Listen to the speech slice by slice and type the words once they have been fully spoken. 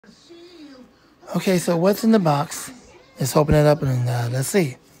Okay, so what's in the box? Let's open it up and let's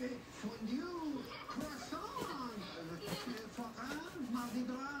see.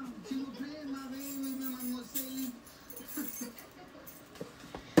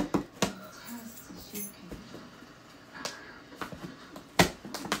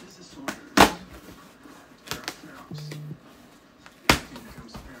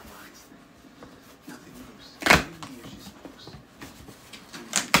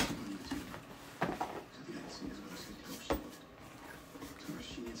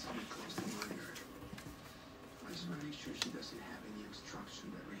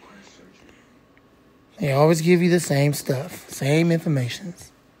 They always give you the same stuff, same information.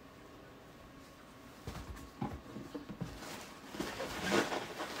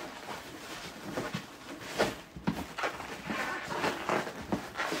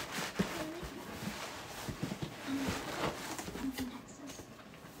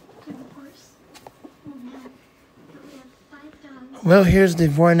 Well, here's the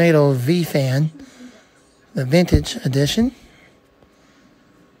Vornado VFan, the vintage edition.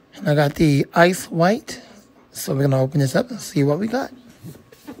 And I got the ice white, so we're going to open this up and see what we got.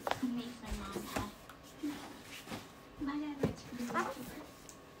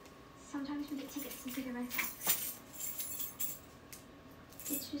 Sometimes we get tickets to see the Red Sox.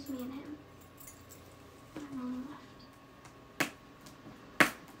 It's just me and him. I'm only left.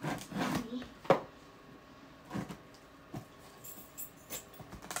 Mommy.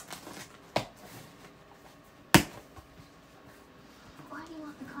 Why do you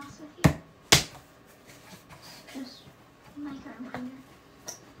want the cross with you? Just make a reminder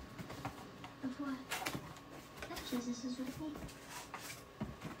of what? That Jesus is with me.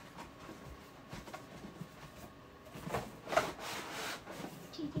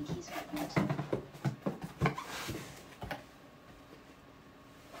 Do you think he's with me too?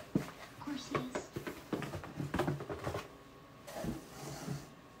 Of course he is.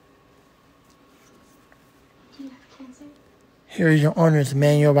 Do you have cancer? Here's your owner's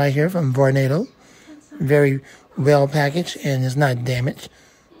manual right here from Vornado. Very well packaged and is not damaged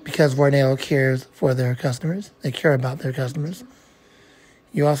because Vornado cares for their customers. They care about their customers.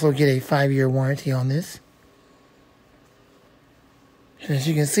 You also get a 5-year warranty on this. And as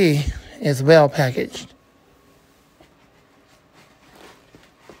you can see, it's well packaged.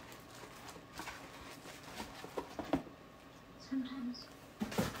 Sometimes.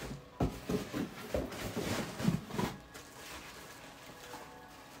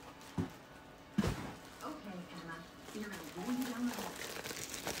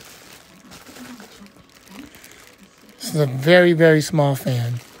 This is a very, very small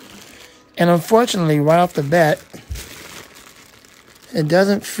fan. And unfortunately, right off the bat, it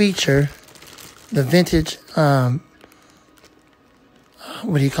doesn't feature the vintage, what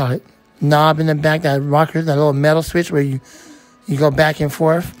do you call it? Knob in the back, that rocker, that little metal switch where you go back and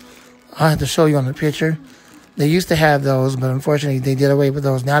forth. I'll have to show you on the picture. They used to have those, but unfortunately they did away with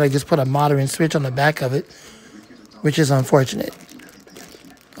those. Now they just put a modern switch on the back of it, which is unfortunate.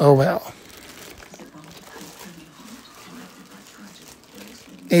 Oh well.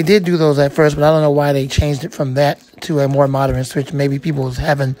 They did do those at first, but I don't know why they changed it from that to a more modern switch. Maybe people was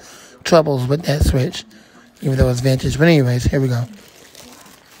having troubles with that switch, even though it's vintage. But anyways, here we go.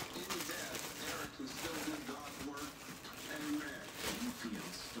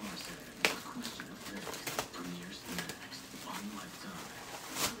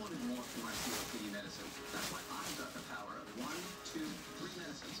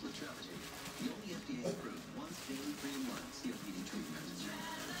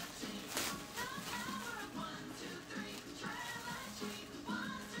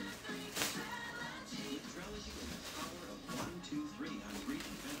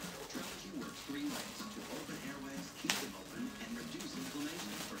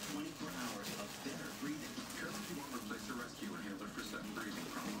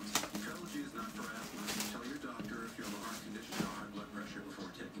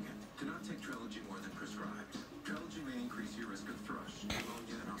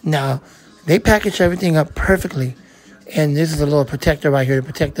 Now, they package everything up perfectly, and this is a little protector right here to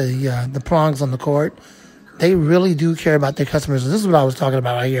protect the prongs on the cord. They really do care about their customers. This is what I was talking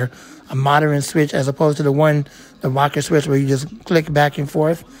about right here, a modern switch as opposed to the rocker switch where you just click back and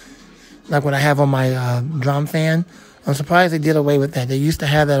forth, like what I have on my drum fan. I'm surprised they did away with that. They used to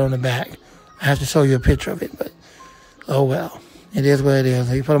have that on the back. I have to show you a picture of it, but oh well. It is what it is.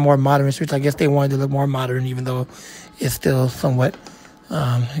 They put a more modern switch. I guess they wanted to look more modern, even though it's still somewhat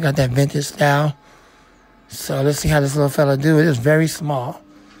got that vintage style. So let's see how this little fella do. It is very small.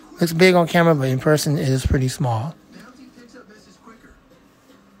 Looks big on camera, but in person it is pretty small.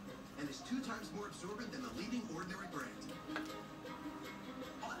 is 2 times more absorbent than the leading ordinary brand.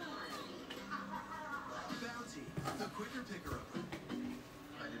 Bounty, the quicker picker-upper.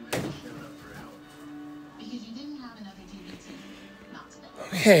 I didn't have to shut up for help. Because you didn't have another DVT. Not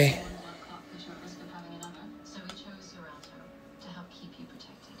today. Okay. One blood clot put you at risk of having another, so we chose Xarelto to help keep you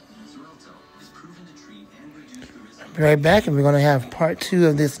protected. Xarelto is proven to treat and reduce the risk I'll be right back, and we're going to have part 2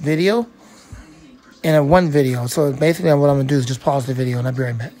 of this video in a one video. So basically what I'm going to do is just pause the video, and I'll be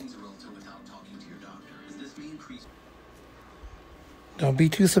right back. Xarelto without talking to your doctor. As this may increase. Don't be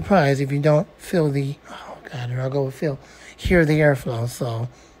too surprised if you don't feel the, oh God, here I'll go with feel, hear the airflow. So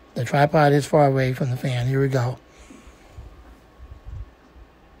the tripod is far away from the fan. Here we go.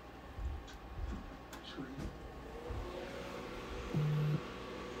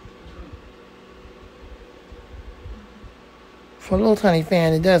 For a little tiny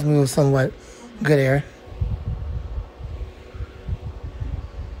fan, it does move somewhat good air.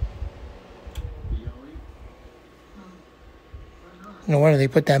 No wonder they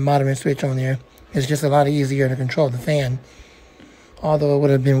put that monitoring switch on there. It's just a lot easier to control the fan. Although it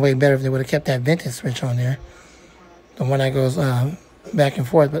would have been way better if they would have kept that venting switch on there. The one that goes back and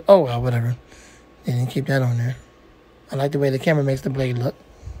forth, but oh well, whatever. They didn't keep that on there. I like the way the camera makes the blade look.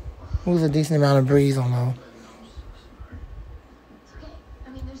 Moves a decent amount of breeze on low. It's okay. I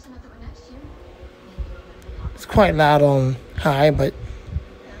mean, there's another one next year. It's quite loud on high, but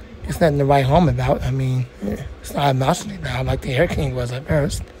it's nothing to write home about. I mean, it's not obnoxiously loud like the Air King was at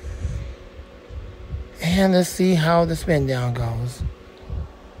first. And let's see how the spin down goes.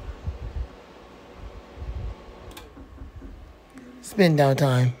 Spin down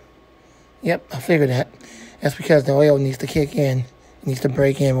time. Yep, I figured that. That's because the oil needs to kick in. It needs to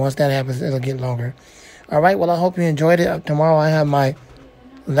break in. Once that happens, it'll get longer. All right, well, I hope you enjoyed it. Tomorrow I have my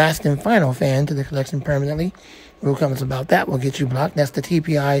last and final fan to the collection permanently. Rule comments about that will get you blocked. That's the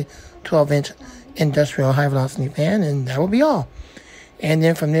TPI 12-inch industrial high-velocity fan, and that will be all. And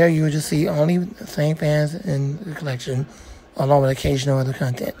then from there, you will just see only the same fans in the collection, along with occasional other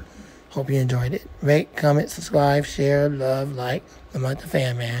content. Hope you enjoyed it. Rate, comment, subscribe, share, love, like. I'm like the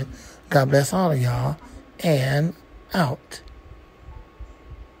fan man. God bless all of y'all, and out.